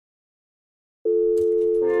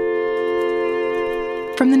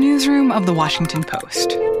From the newsroom of The Washington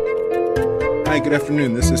Post. Hi, good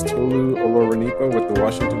afternoon. This is Tolu Olorunipo with The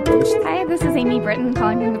Washington Post. Hi, this is Amy Britton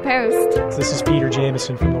calling from The Post. This is Peter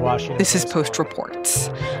Jamison from The Washington Post. This is Post Reports.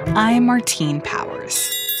 I'm Martine Powers.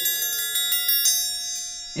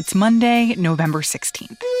 It's Monday, November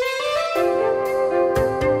 16th.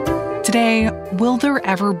 Today, will there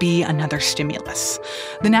ever be another stimulus?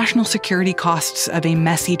 The national security costs of a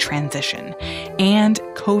messy transition, and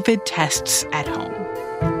COVID tests at home.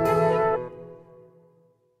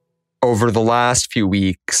 Over the last few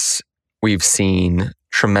weeks, we've seen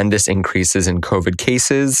tremendous increases in COVID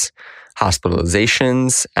cases,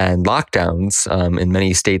 hospitalizations, and lockdowns in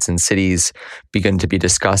many states and cities begin to be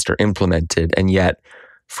discussed or implemented. And yet,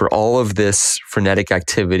 for all of this frenetic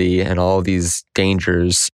activity and all of these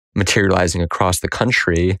dangers materializing across the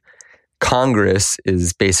country, Congress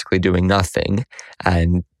is basically doing nothing.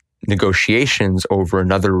 And negotiations over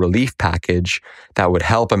another relief package that would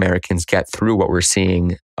help Americans get through what we're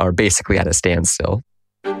seeing are basically at a standstill.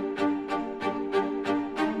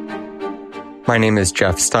 My name is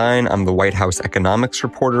Jeff Stein. I'm the White House economics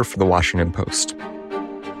reporter for The Washington Post.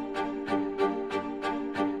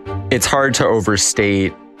 It's hard to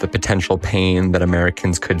overstate the potential pain that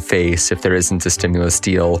Americans could face if there isn't a stimulus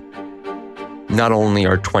deal. Not only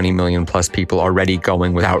are 20 million plus people already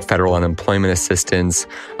going without federal unemployment assistance,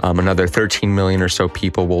 another 13 million or so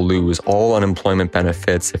people will lose all unemployment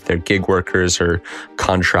benefits if they're gig workers or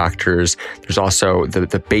contractors. There's also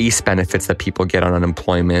the base benefits that people get on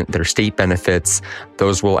unemployment, their state benefits.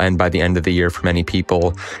 Those will end by the end of the year for many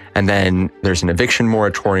people. And then there's an eviction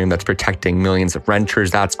moratorium that's protecting millions of renters.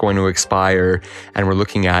 That's going to expire. And we're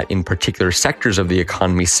looking at, in particular sectors of the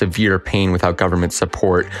economy, severe pain without government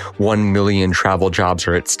support. 1 million travel jobs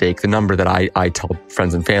are at stake. The number that I tell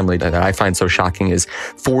friends and family that I find so shocking is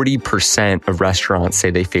 40% of restaurants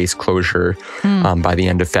say they face closure by the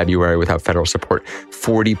end of February without federal support.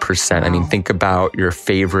 40%. Wow. I mean, think about your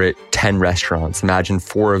favorite 10 restaurants. Imagine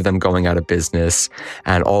 4 of them going out of business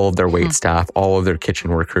and all of their wait staff, all of their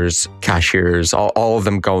kitchen workers, cashiers, all of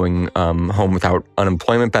them going home without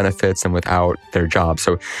unemployment benefits and without their jobs.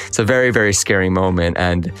 So it's a very, very scary moment.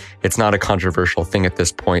 And it's not a controversial thing at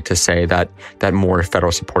this point to say that more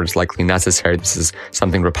federal support is likely necessary. This is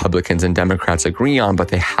something Republicans and Democrats agree on, but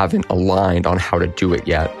they haven't aligned on how to do it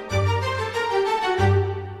yet.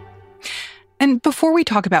 And before we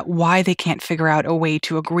talk about why they can't figure out a way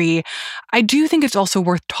to agree, I do think it's also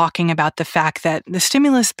worth talking about the fact that the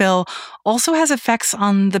stimulus bill also has effects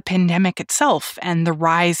on the pandemic itself and the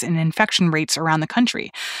rise in infection rates around the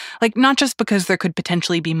country. Like, not just because there could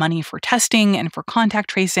potentially be money for testing and for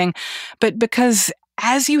contact tracing, but because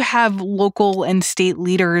as you have local and state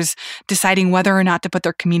leaders deciding whether or not to put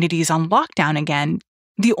their communities on lockdown again,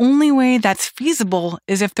 the only way that's feasible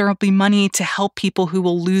is if there will be money to help people who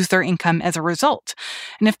will lose their income as a result.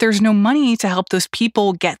 And if there's no money to help those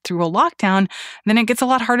people get through a lockdown, then it gets a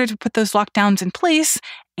lot harder to put those lockdowns in place,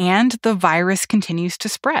 and the virus continues to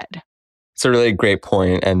spread. It's a really great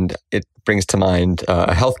point, and it brings to mind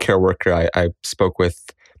a healthcare worker I spoke with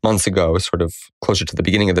months ago, sort of closer to the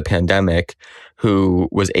beginning of the pandemic, who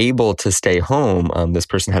was able to stay home. This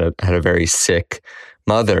person had a very sick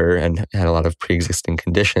mother and had a lot of pre-existing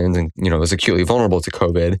conditions and, was acutely vulnerable to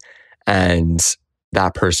COVID. And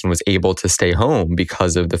that person was able to stay home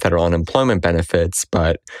because of the federal unemployment benefits.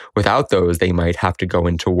 But without those, they might have to go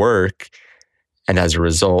into work. And as a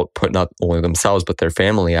result, put not only themselves, but their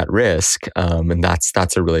family at risk. And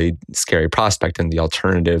that's a really scary prospect. And the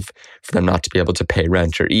alternative for them not to be able to pay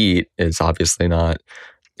rent or eat is obviously not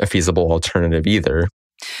a feasible alternative either.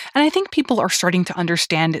 And I think people are starting to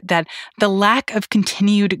understand that the lack of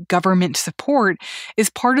continued government support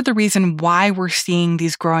is part of the reason why we're seeing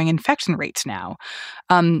these growing infection rates now.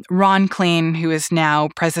 Ron Klain, who is now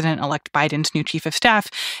President-elect Biden's new chief of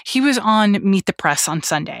staff, he was on Meet the Press on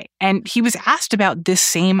Sunday, and he was asked about this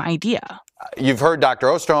same idea. You've heard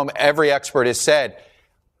Dr. Ostrom, every expert has said,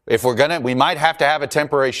 we might have to have a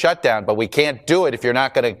temporary shutdown, but we can't do it if you're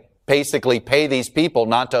not going to basically pay these people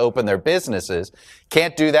not to open their businesses.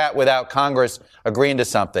 Can't do that without Congress agreeing to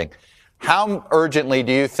something. How urgently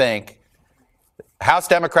do you think House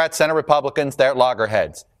Democrats, Senate Republicans, they're at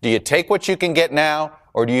loggerheads? Do you take what you can get now,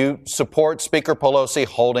 or do you support Speaker Pelosi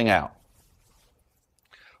holding out?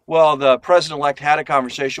 Well, the president-elect had a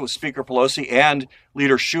conversation with Speaker Pelosi and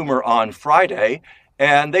Leader Schumer on Friday,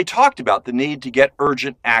 and they talked about the need to get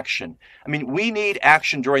urgent action. I mean, we need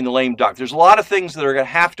action during the lame duck. There's a lot of things that are going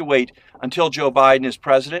to have to wait until Joe Biden is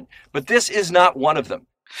president, but this is not one of them.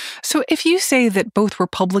 So if you say that both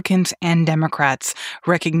Republicans and Democrats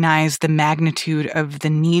recognize the magnitude of the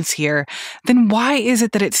needs here, then why is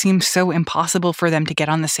it that it seems so impossible for them to get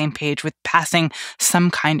on the same page with passing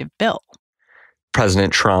some kind of bill?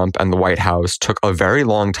 President Trump and the White House took a very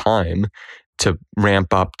long time to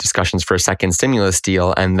ramp up discussions for a second stimulus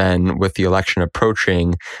deal. And then with the election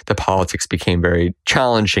approaching, the politics became very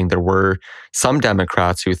challenging. There were some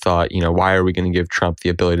Democrats who thought, why are we going to give Trump the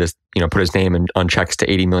ability to, put his name on checks to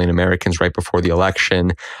 80 million Americans right before the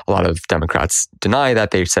election? A lot of Democrats deny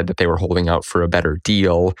that. They said that they were holding out for a better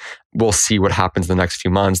deal. We'll see what happens in the next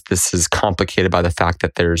few months. This is complicated by the fact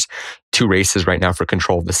that there's 2 races right now for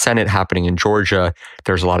control of the Senate happening in Georgia.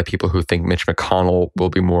 There's a lot of people who think Mitch McConnell will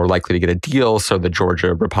be more likely to get a deal. So the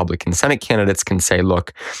Georgia Republican Senate candidates can say,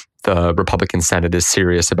 look, the Republican Senate is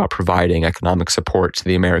serious about providing economic support to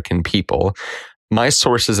the American people. My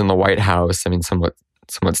sources in the White House,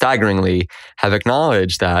 somewhat staggeringly, have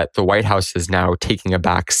acknowledged that the White House is now taking a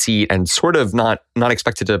back seat and sort of not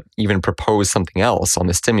expected to even propose something else on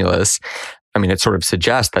the stimulus. It sort of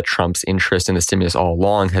suggests that Trump's interest in the stimulus all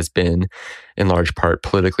along has been in large part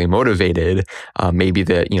politically motivated. Maybe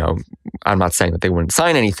I'm not saying that they wouldn't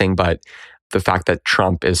sign anything, but the fact that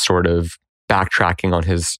Trump is sort of backtracking on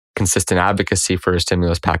his consistent advocacy for a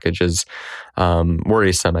stimulus package is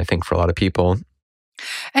worrisome, I think, for a lot of people.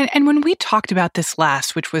 And when we talked about this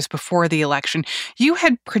last, which was before the election, you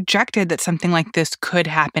had projected that something like this could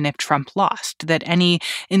happen if Trump lost, that any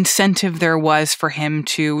incentive there was for him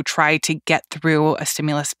to try to get through a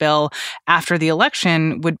stimulus bill after the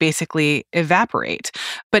election would basically evaporate.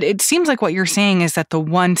 But it seems like what you're saying is that the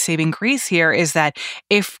one saving grace here is that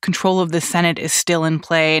if control of the Senate is still in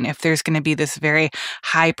play, and if there's going to be this very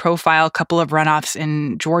high-profile couple of runoffs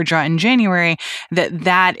in Georgia in January,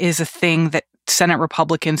 that is a thing that Senate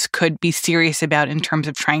Republicans could be serious about in terms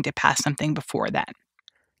of trying to pass something before then.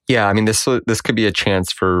 Yeah, this could be a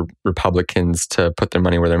chance for Republicans to put their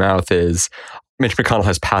money where their mouth is. Mitch McConnell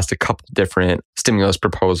has passed a couple different stimulus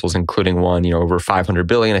proposals, including one, over $500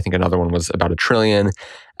 billion. I think another one was about $1 trillion.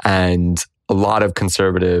 And a lot of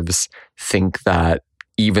conservatives think that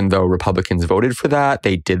even though Republicans voted for that,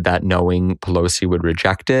 they did that knowing Pelosi would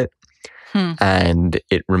reject it. And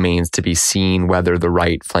it remains to be seen whether the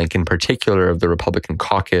right flank in particular of the Republican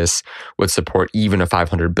caucus would support even a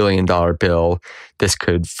 $500 billion bill. This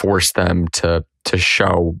could force them to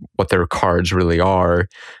show what their cards really are.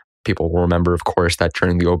 People will remember, of course, that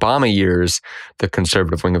during the Obama years, the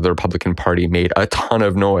conservative wing of the Republican Party made a ton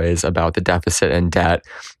of noise about the deficit and debt.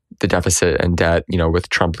 The deficit and debt, with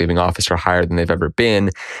Trump leaving office, are higher than they've ever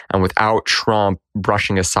been. And without Trump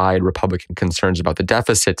brushing aside Republican concerns about the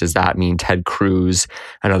deficit, does that mean Ted Cruz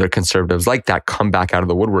and other conservatives like that come back out of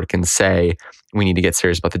the woodwork and say, we need to get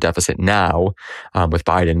serious about the deficit now, with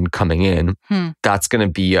Biden coming in? That's going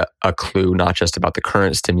to be a clue, not just about the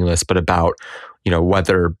current stimulus, but about,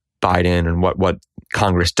 whether Biden and what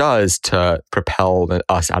Congress does to propel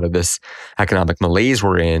us out of this economic malaise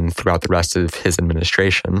we're in throughout the rest of his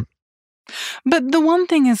administration. But the one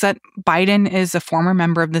thing is that Biden is a former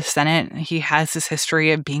member of the Senate. He has this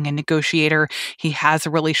history of being a negotiator. He has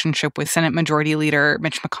a relationship with Senate Majority Leader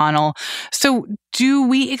Mitch McConnell. So do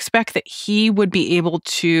we expect that he would be able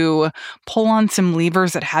to pull on some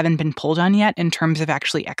levers that haven't been pulled on yet in terms of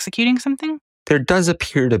actually executing something? There does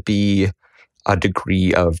appear to be a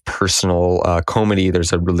degree of personal comity.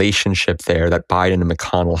 There's a relationship there that Biden and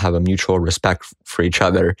McConnell have a mutual respect for each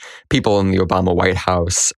other. People in the Obama White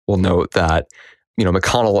House will note that,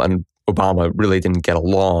 McConnell and Obama really didn't get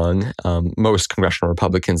along. Most congressional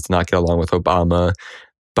Republicans did not get along with Obama,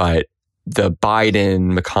 but the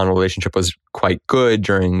Biden-McConnell relationship was quite good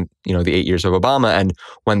during, the 8 years of Obama. And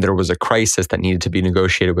when there was a crisis that needed to be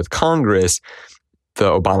negotiated with Congress,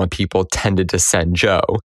 the Obama people tended to send Joe.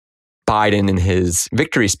 Biden, in his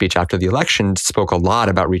victory speech after the election, spoke a lot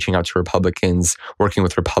about reaching out to Republicans, working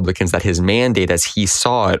with Republicans, that his mandate, as he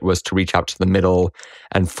saw it, was to reach out to the middle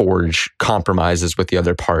and forge compromises with the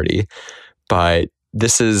other party. But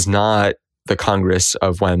this is not the Congress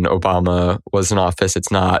of when Obama was in office. It's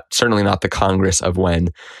certainly not the Congress of when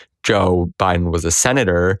Joe Biden was a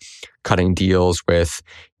senator, cutting deals with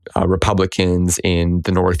Republicans in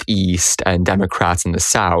the Northeast and Democrats in the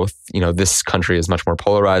South. This country is much more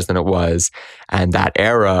polarized than it was. And that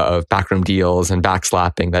era of backroom deals and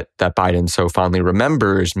backslapping that Biden so fondly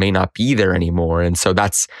remembers may not be there anymore. And so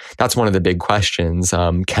that's one of the big questions.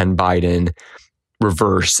 Can Biden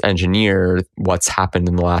reverse engineer what's happened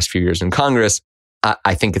in the last few years in Congress?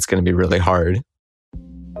 I think it's going to be really hard.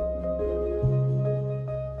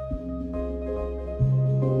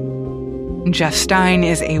 Jeff Stein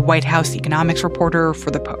is a White House economics reporter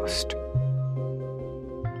for The Post.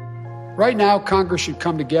 Right now, Congress should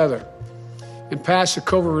come together and pass a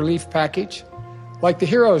COVID relief package like the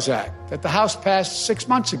HEROES Act that the House passed 6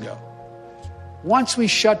 months ago. Once we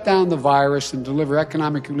shut down the virus and deliver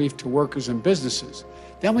economic relief to workers and businesses,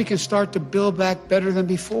 then we can start to build back better than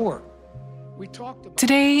before.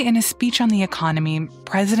 Today, in a speech on the economy,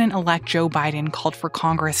 President-elect Joe Biden called for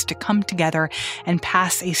Congress to come together and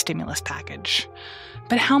pass a stimulus package.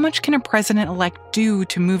 But how much can a president-elect do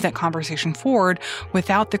to move that conversation forward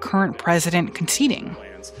without the current president conceding?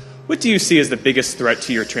 What do you see as the biggest threat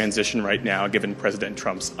to your transition right now, given President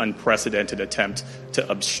Trump's unprecedented attempt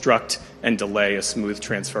to obstruct and delay a smooth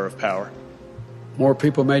transfer of power? More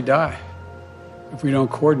people may die if we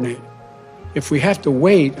don't coordinate. If we have to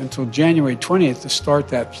wait until January 20th to start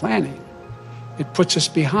that planning, it puts us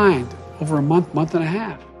behind over a month, month and a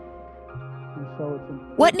half.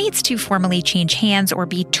 What needs to formally change hands or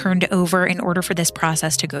be turned over in order for this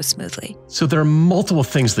process to go smoothly? So there are multiple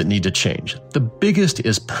things that need to change. The biggest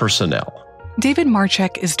is personnel. David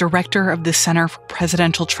Marchek is director of the Center for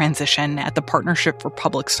Presidential Transition at the Partnership for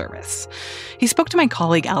Public Service. He spoke to my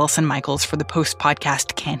colleague Allison Michaels for the Post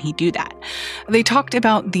podcast, Can He Do That? They talked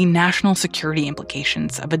about the national security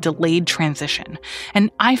implications of a delayed transition,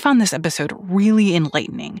 and I found this episode really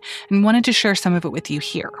enlightening and wanted to share some of it with you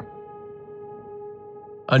here.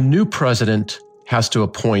 A new president has to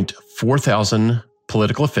appoint 4,000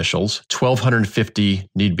 political officials, 1,250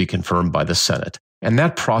 need to be confirmed by the Senate. And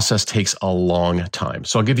that process takes a long time.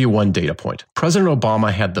 So I'll give you one data point. President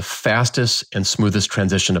Obama had the fastest and smoothest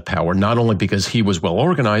transition of power, not only because he was well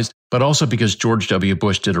organized, but also because George W.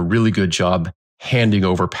 Bush did a really good job handing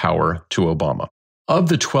over power to Obama. Of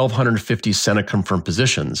the 1,250 Senate confirmed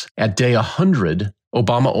positions, at day 100,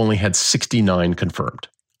 Obama only had 69 confirmed.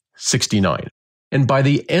 69. And by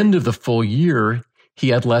the end of the full year, he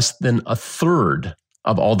had less than a third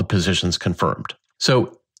of all the positions confirmed.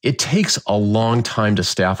 So it takes a long time to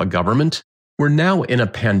staff a government. We're now in a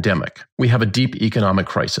pandemic. We have a deep economic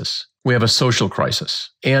crisis. We have a social crisis.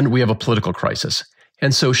 And we have a political crisis.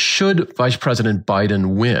 And so should Vice President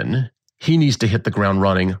Biden win, he needs to hit the ground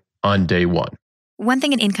running on day one. One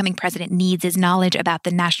thing an incoming president needs is knowledge about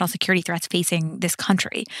the national security threats facing this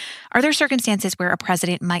country. Are there circumstances where a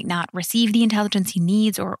president might not receive the intelligence he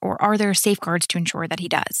needs, or are there safeguards to ensure that he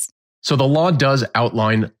does? So the law does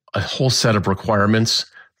outline a whole set of requirements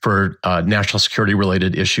for national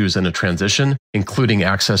security-related issues in a transition, including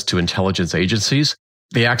access to intelligence agencies.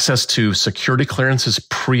 The access to security clearances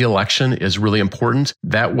pre-election is really important.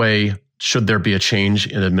 That way, should there be a change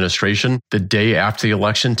in administration, the day after the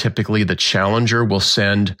election, typically the challenger will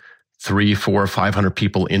send 300, 400, 500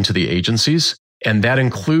 people into the agencies. And that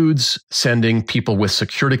includes sending people with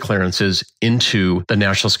security clearances into the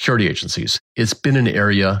national security agencies. It's been an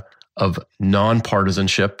area of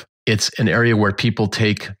nonpartisanship. It's an area where people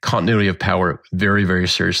take continuity of power very, very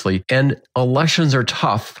seriously. And elections are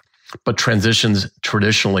tough, but transitions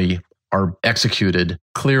traditionally are executed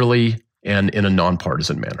clearly and in a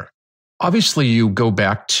nonpartisan manner. Obviously, you go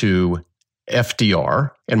back to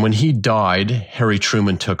FDR, and when he died, Harry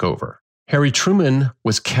Truman took over. Harry Truman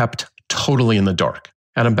was kept totally in the dark.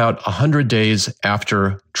 And about 100 days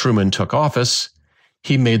after Truman took office,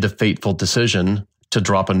 he made the fateful decision to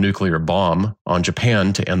drop a nuclear bomb on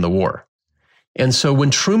Japan to end the war. And so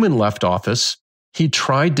when Truman left office, he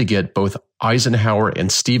tried to get both Eisenhower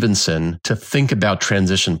and Stevenson to think about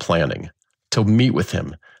transition planning, to meet with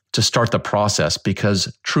him, to start the process,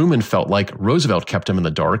 because Truman felt like Roosevelt kept him in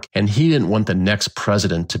the dark, and he didn't want the next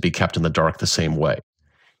president to be kept in the dark the same way.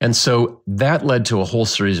 And so that led to a whole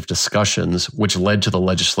series of discussions, which led to the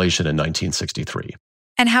legislation in 1963.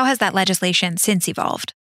 And how has that legislation since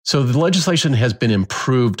evolved? So the legislation has been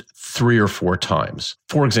improved 3 or 4 times.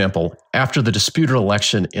 For example, after the disputed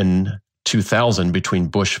election in 2000 between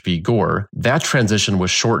Bush v. Gore, that transition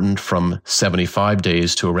was shortened from 75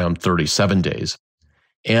 days to around 37 days.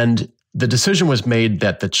 And the decision was made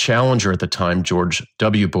that the challenger at the time, George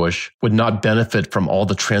W. Bush, would not benefit from all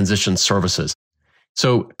the transition services.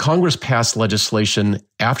 So Congress passed legislation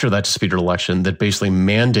after that disputed election that basically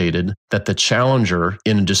mandated that the challenger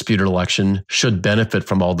in a disputed election should benefit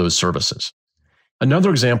from all those services.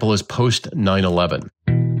 Another example is post 9/11.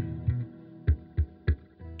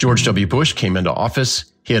 George W. Bush came into office.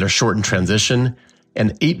 He had a shortened transition.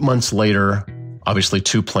 And 8 months later, obviously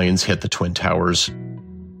 2 planes hit the Twin Towers.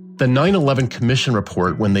 The 9/11 Commission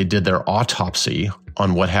report, when they did their autopsy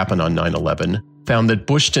on what happened on 9/11, found that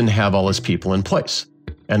Bush didn't have all his people in place.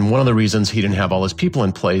 And one of the reasons he didn't have all his people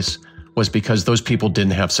in place was because those people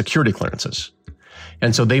didn't have security clearances.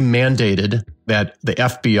 And so they mandated that the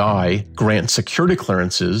FBI grant security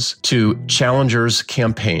clearances to challengers'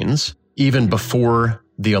 campaigns even before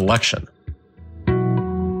the election.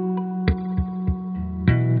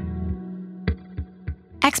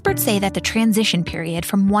 Experts say that the transition period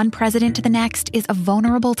from one president to the next is a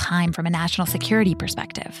vulnerable time from a national security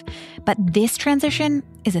perspective. But this transition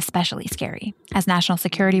is especially scary, as national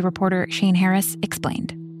security reporter Shane Harris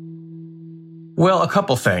explained. Well, a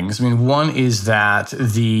couple things. I mean, one is that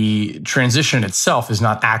the transition itself is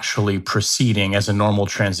not actually proceeding as a normal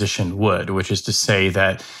transition would, which is to say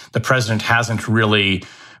that the president hasn't really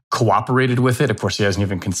cooperated with it. Of course, he hasn't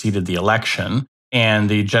even conceded the election. And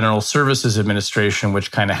the General Services Administration,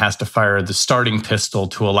 which kind of has to fire the starting pistol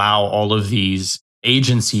to allow all of these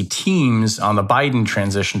agency teams on the Biden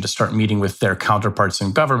transition to start meeting with their counterparts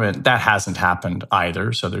in government, that hasn't happened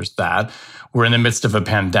either. So there's that. We're in the midst of a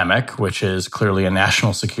pandemic, which is clearly a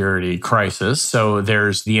national security crisis. So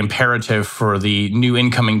there's the imperative for the new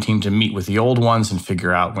incoming team to meet with the old ones and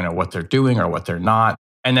figure out, what they're doing or what they're not.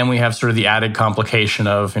 And then we have sort of the added complication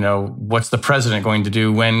of, what's the president going to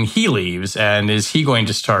do when he leaves? And is he going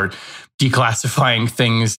to start declassifying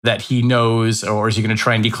things that he knows, or is he going to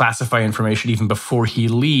try and declassify information even before he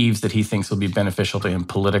leaves that he thinks will be beneficial to him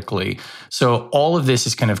politically? So all of this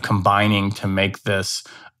is kind of combining to make this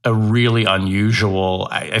a really unusual,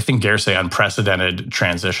 I think dare say unprecedented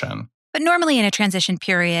transition. But normally in a transition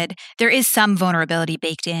period, there is some vulnerability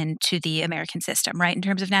baked into the American system, right? In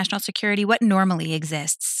terms of national security, what normally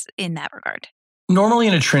exists in that regard? Normally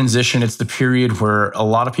in a transition, it's the period where a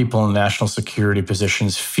lot of people in national security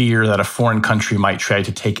positions fear that a foreign country might try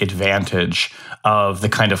to take advantage of the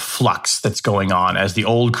kind of flux that's going on as the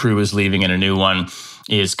old crew is leaving and a new one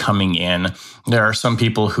is coming in. There are some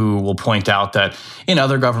people who will point out that in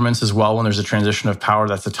other governments as well, when there's a transition of power,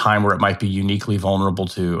 that's a time where it might be uniquely vulnerable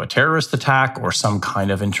to a terrorist attack or some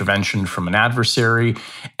kind of intervention from an adversary.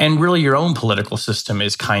 And really your own political system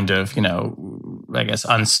is kind of,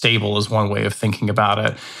 unstable is one way of thinking about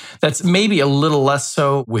it. That's maybe a little less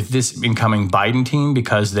so with this incoming Biden team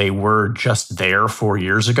because they were just there 4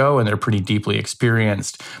 years ago and they're pretty deeply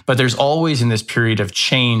experienced. But there's always in this period of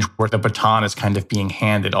change where the baton is kind of being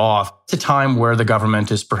handed off. It's a time where the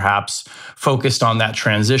government is perhaps focused on that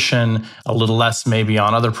transition, a little less maybe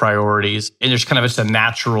on other priorities. And there's kind of just a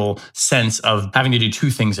natural sense of having to do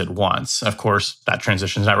two things at once. Of course, that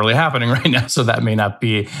transition is not really happening right now, so that may not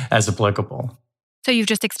be as applicable. So you've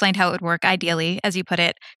just explained how it would work ideally, as you put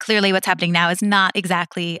it. Clearly, what's happening now is not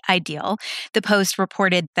exactly ideal. The Post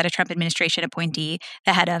reported that a Trump administration appointee,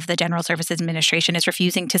 the head of the General Services Administration, is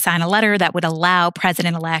refusing to sign a letter that would allow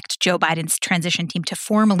President-elect Joe Biden's transition team to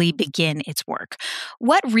formally begin its work.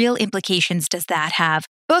 What real implications does that have,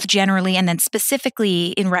 both generally and then specifically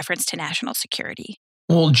in reference to national security?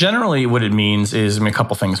 Well, generally what it means is, a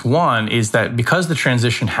couple things. One is that because the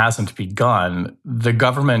transition hasn't begun, the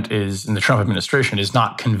government and the Trump administration is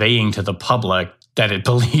not conveying to the public that it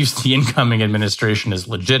believes the incoming administration is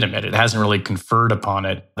legitimate. It hasn't really conferred upon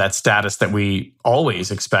it that status that we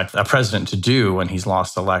always expect a president to do when he's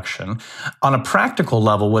lost election. On a practical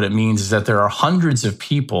level, what it means is that there are hundreds of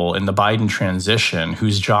people in the Biden transition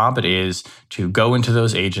whose job it is to go into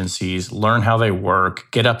those agencies, learn how they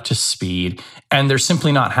work, get up to speed, and they're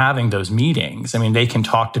simply not having those meetings. They can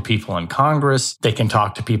talk to people in Congress, they can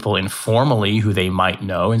talk to people informally who they might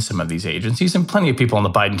know in some of these agencies, and plenty of people on the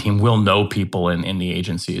Biden team will know people in the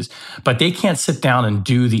agencies, but they can't sit down and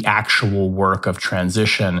do the actual work of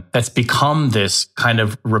transition that's become this kind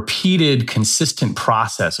of repeated, consistent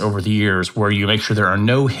process over the years where you make sure there are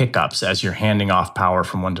no hiccups as you're handing off power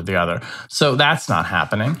from one to the other. So that's not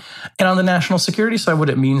happening. And on the national security side, what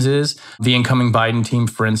it means is the incoming Biden team,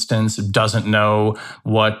 for instance, doesn't know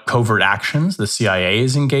what covert actions the CIA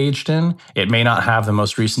is engaged in. It may not have the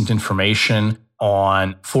most recent information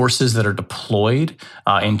on forces that are deployed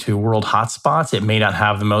into world hotspots. It may not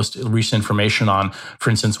have the most recent information on, for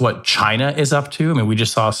instance, what China is up to. We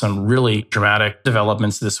just saw some really dramatic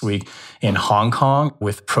developments this week in Hong Kong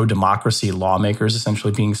with pro-democracy lawmakers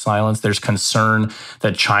essentially being silenced. There's concern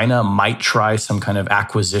that China might try some kind of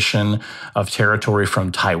acquisition of territory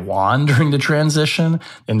from Taiwan during the transition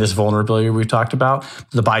in this vulnerability we talked about.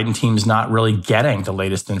 The Biden team's not really getting the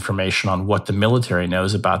latest information on what the military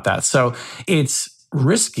knows about that. So it's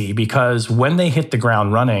risky because when they hit the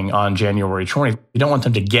ground running on January 20th, you don't want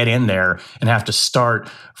them to get in there and have to start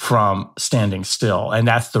from standing still. And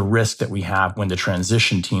that's the risk that we have when the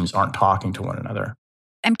transition teams aren't talking to one another.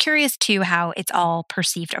 I'm curious, too, how it's all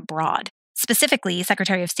perceived abroad. Specifically,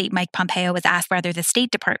 Secretary of State Mike Pompeo was asked whether the State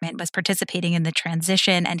Department was participating in the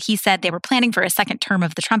transition, and he said they were planning for a second term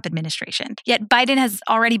of the Trump administration. Yet Biden has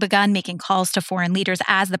already begun making calls to foreign leaders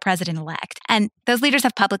as the president-elect, and those leaders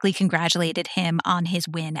have publicly congratulated him on his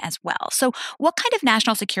win as well. So what kind of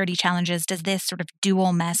national security challenges does this sort of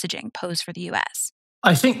dual messaging pose for the U.S.?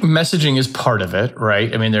 I think messaging is part of it,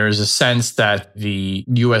 right? I mean, there is a sense that the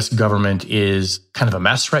U.S. government is kind of a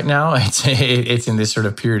mess right now. It's in this sort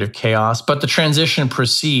of period of chaos, but the transition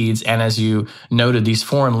proceeds. And as you noted, these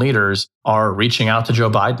foreign leaders are reaching out to Joe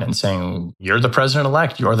Biden and saying, you're the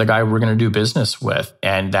president-elect, you're the guy we're going to do business with.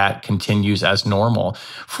 And that continues as normal.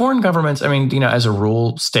 Foreign governments, I mean, as a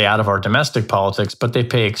rule, stay out of our domestic politics, but they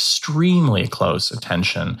pay extremely close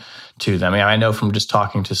attention to them. I mean, I know from just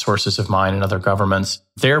talking to sources of mine in other governments,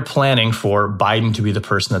 they're planning for Biden to be the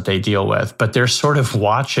person that they deal with, but they're sort of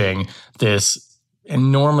watching this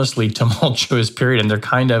enormously tumultuous period. And they're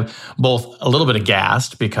kind of both a little bit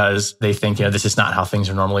aghast because they think, this is not how things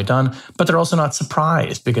are normally done, but they're also not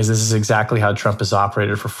surprised because this is exactly how Trump has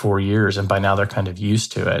operated for 4 years. And by now they're kind of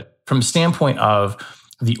used to it. From a standpoint of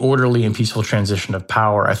the orderly and peaceful transition of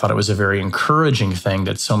power, I thought it was a very encouraging thing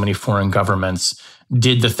that so many foreign governments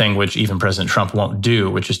did the thing which even President Trump won't do,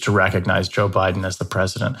 which is to recognize Joe Biden as the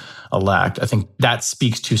president-elect. I think that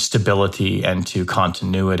speaks to stability and to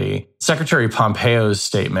continuity. Secretary Pompeo's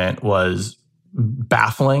statement was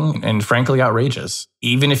baffling and frankly outrageous.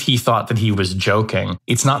 Even if he thought that he was joking,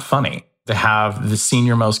 it's not funny to have the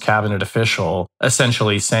senior-most cabinet official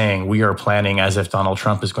essentially saying, we are planning as if Donald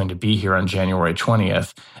Trump is going to be here on January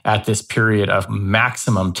 20th at this period of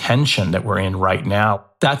maximum tension that we're in right now.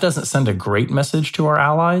 That doesn't send a great message to our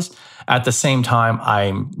allies. At the same time,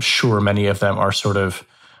 I'm sure many of them are sort of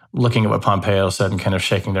looking at what Pompeo said and kind of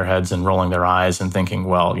shaking their heads and rolling their eyes and thinking,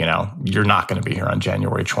 well, you're not going to be here on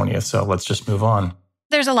January 20th, so let's just move on.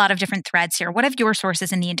 There's a lot of different threads here. What have your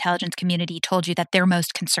sources in the intelligence community told you that they're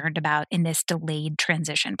most concerned about in this delayed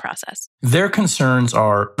transition process? Their concerns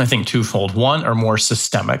are, I think, twofold. One, are more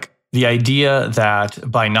systemic. The idea that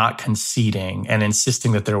by not conceding and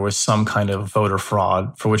insisting that there was some kind of voter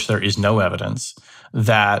fraud for which there is no evidence,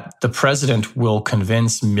 that the president will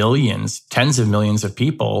convince millions, tens of millions of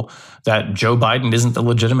people that Joe Biden isn't the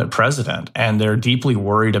legitimate president. And they're deeply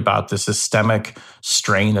worried about the systemic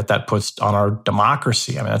strain that puts on our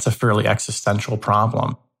democracy. I mean, that's a fairly existential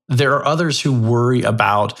problem. There are others who worry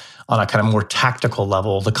about, on a kind of more tactical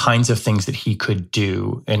level, the kinds of things that he could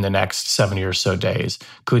do in the next 70 or so days.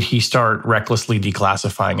 Could he start recklessly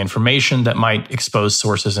declassifying information that might expose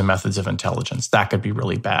sources and methods of intelligence? That could be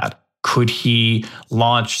really bad. Could he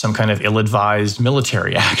launch some kind of ill-advised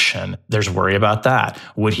military action? There's worry about that.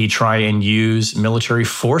 Would he try and use military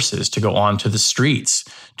forces to go onto the streets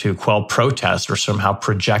to quell protest or somehow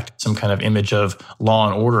project some kind of image of law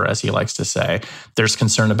and order, as he likes to say? There's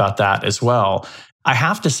concern about that as well. I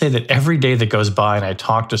have to say that every day that goes by and I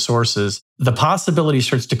talk to sources, the possibility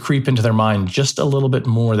starts to creep into their mind just a little bit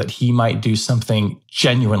more that he might do something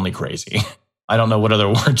genuinely crazy. I don't know what other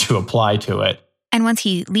word to apply to it. And once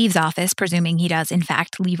he leaves office, presuming he does in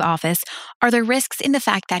fact leave office, are there risks in the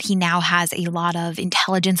fact that he now has a lot of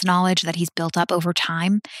intelligence knowledge that he's built up over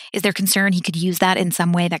time? Is there concern he could use that in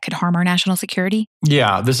some way that could harm our national security?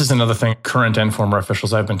 Yeah, this is another thing current and former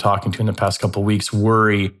officials I've been talking to in the past couple of weeks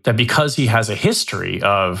worry that because he has a history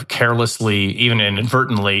of carelessly, even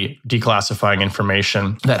inadvertently, declassifying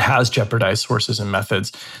information that has jeopardized sources and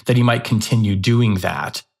methods, that he might continue doing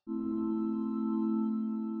that.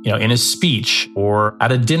 In his speech or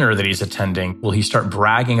at a dinner that he's attending, will he start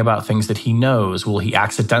bragging about things that he knows? Will he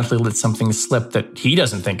accidentally let something slip that he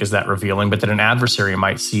doesn't think is that revealing, but that an adversary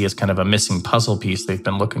might see as kind of a missing puzzle piece they've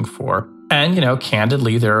been looking for? And,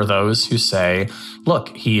 candidly, there are those who say, look,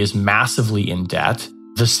 he is massively in debt.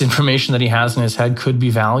 This information that he has in his head could be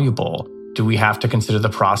valuable. Do we have to consider the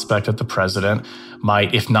prospect that the president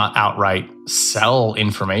might, if not outright sell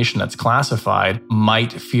information that's classified,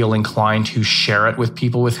 might feel inclined to share it with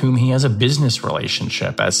people with whom he has a business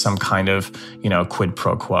relationship as some kind of, quid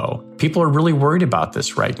pro quo? People are really worried about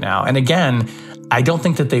this right now. And again, I don't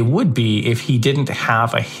think that they would be if he didn't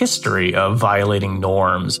have a history of violating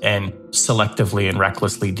norms and selectively and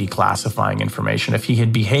recklessly declassifying information. If he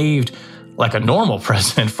had behaved like a normal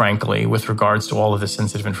president, frankly, with regards to all of this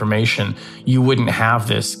sensitive information, you wouldn't have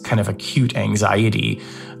this kind of acute anxiety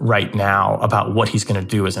right now about what he's going to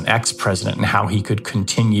do as an ex-president and how he could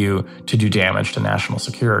continue to do damage to national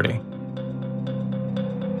security.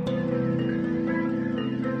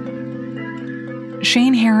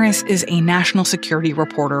 Shane Harris is a national security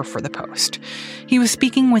reporter for The Post. He was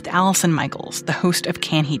speaking with Allison Michaels, the host of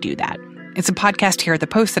Can He Do That? It's a podcast here at The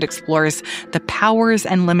Post that explores the powers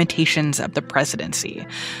and limitations of the presidency.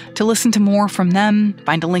 To listen to more from them,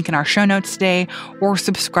 find a link in our show notes today, or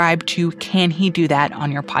subscribe to Can He Do That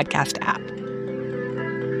on your podcast app.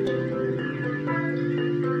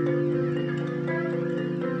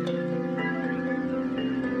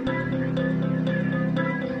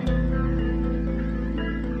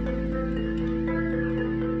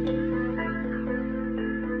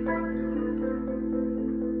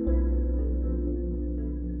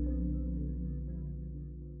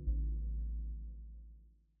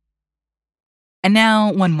 And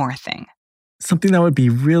now, one more thing. Something that would be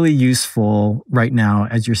really useful right now,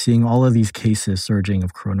 as you're seeing all of these cases surging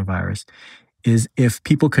of coronavirus, is if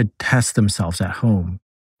people could test themselves at home.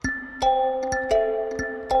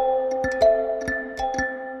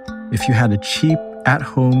 If you had a cheap,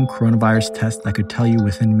 at-home coronavirus test that could tell you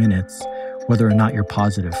within minutes whether or not you're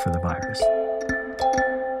positive for the virus.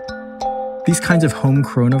 These kinds of home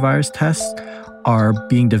coronavirus tests are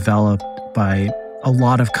being developed by a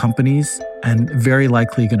lot of companies and very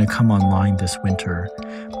likely going to come online this winter.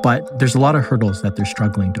 But there's a lot of hurdles that they're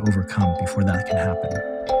struggling to overcome before that can happen.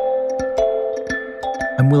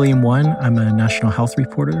 I'm William Won. I'm a national health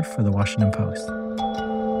reporter for The Washington Post.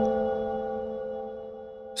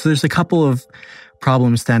 So there's a couple of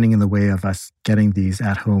problems standing in the way of us getting these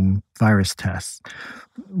at-home virus tests.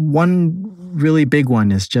 One really big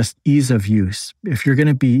one is just ease of use. If you're going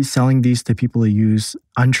to be selling these to people who use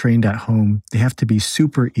untrained at home, they have to be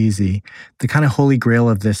super easy. The kind of holy grail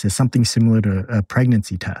of this is something similar to a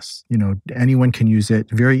pregnancy test. Anyone can use it.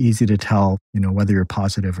 Very easy to tell, whether you're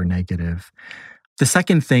positive or negative. The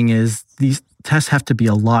second thing is these tests have to be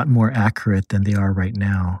a lot more accurate than they are right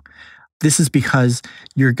now. This is because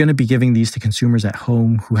you're going to be giving these to consumers at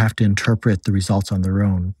home who have to interpret the results on their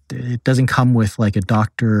own. It doesn't come with like a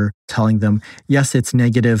doctor telling them, yes, it's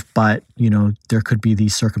negative, but, there could be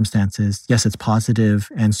these circumstances. Yes, it's positive,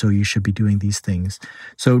 and so you should be doing these things.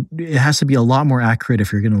 So it has to be a lot more accurate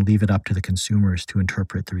if you're going to leave it up to the consumers to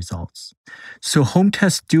interpret the results. So home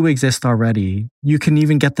tests do exist already. You can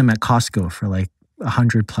even get them at Costco for like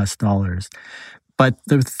 $100+. But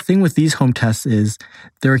the thing with these home tests is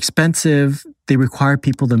they're expensive. They require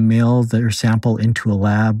people to mail their sample into a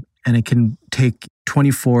lab, and it can take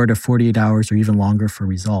 24 to 48 hours or even longer for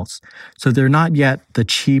results. So they're not yet the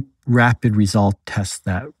cheap, rapid result tests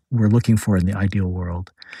that we're looking for in the ideal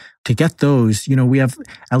world. To get those, we have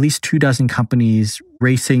at least 24 companies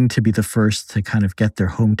racing to be the first to kind of get their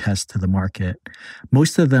home tests to the market.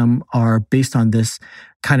 Most of them are based on this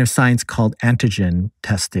kind of science called antigen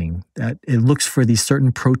testing, that it looks for these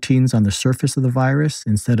certain proteins on the surface of the virus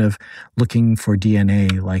instead of looking for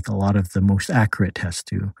DNA like a lot of the most accurate tests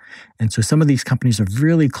do. And so some of these companies are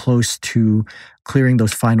really close to clearing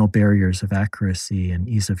those final barriers of accuracy and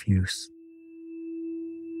ease of use.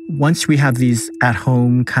 Once we have these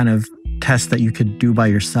at-home kind of tests that you could do by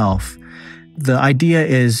yourself, the idea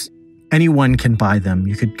is anyone can buy them.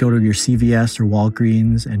 You could go to your CVS or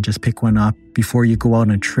Walgreens and just pick one up before you go out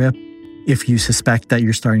on a trip. If you suspect that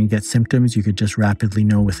you're starting to get symptoms, you could just rapidly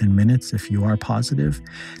know within minutes if you are positive.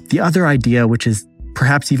 The other idea, which is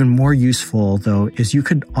perhaps even more useful, though, is you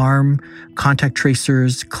could arm contact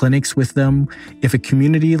tracers, clinics with them. If a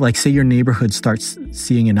community, like say your neighborhood, starts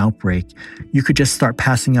seeing an outbreak, you could just start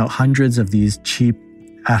passing out hundreds of these cheap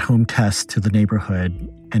at-home tests to the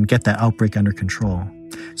neighborhood and get that outbreak under control.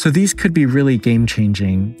 So these could be really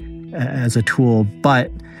game-changing as a tool, but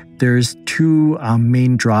there's two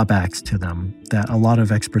main drawbacks to them that a lot of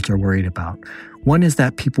experts are worried about. One is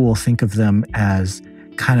that people will think of them as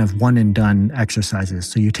kind of one-and-done exercises.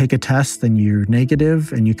 So you take a test, then you're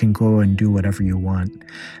negative, and you can go and do whatever you want.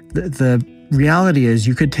 The reality is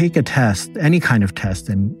you could take a test, any kind of test,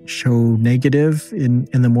 and show negative in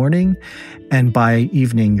the morning, and by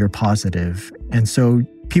evening you're positive. And so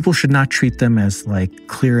people should not treat them as like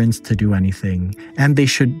clearance to do anything. And they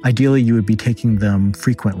should, ideally, you would be taking them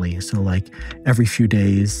frequently. So like every few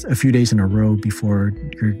days, a few days in a row before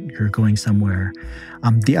you're going somewhere.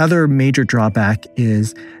 The other major drawback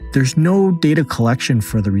is there's no data collection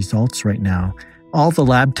for the results right now. All the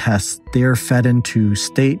lab tests, they're fed into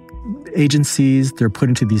state agencies. They're put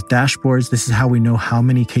into these dashboards. This is how we know how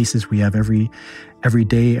many cases we have every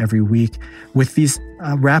day, every week. With these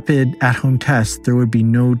rapid at-home tests, there would be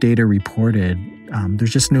no data reported.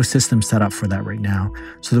 There's just no system set up for that right now.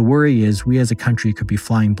 So the worry is we as a country could be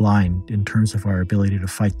flying blind in terms of our ability to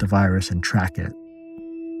fight the virus and track it.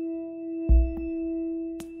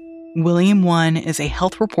 William Won is a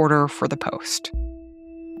health reporter for The Post.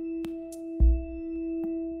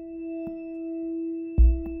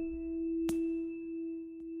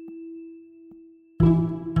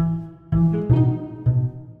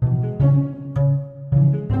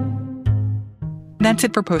 that's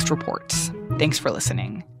it for Post Reports. Thanks for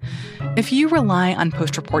listening. If you rely on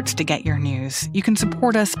Post Reports to get your news, you can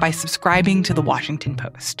support us by subscribing to The Washington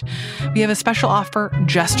Post. We have a special offer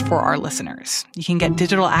just for our listeners. You can get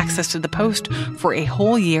digital access to the Post for a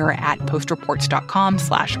whole year at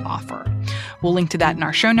postreports.com/offer. We'll link to that in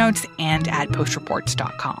our show notes and at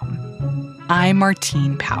postreports.com. I'm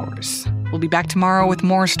Martine Powers. We'll be back tomorrow with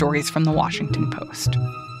more stories from The Washington Post.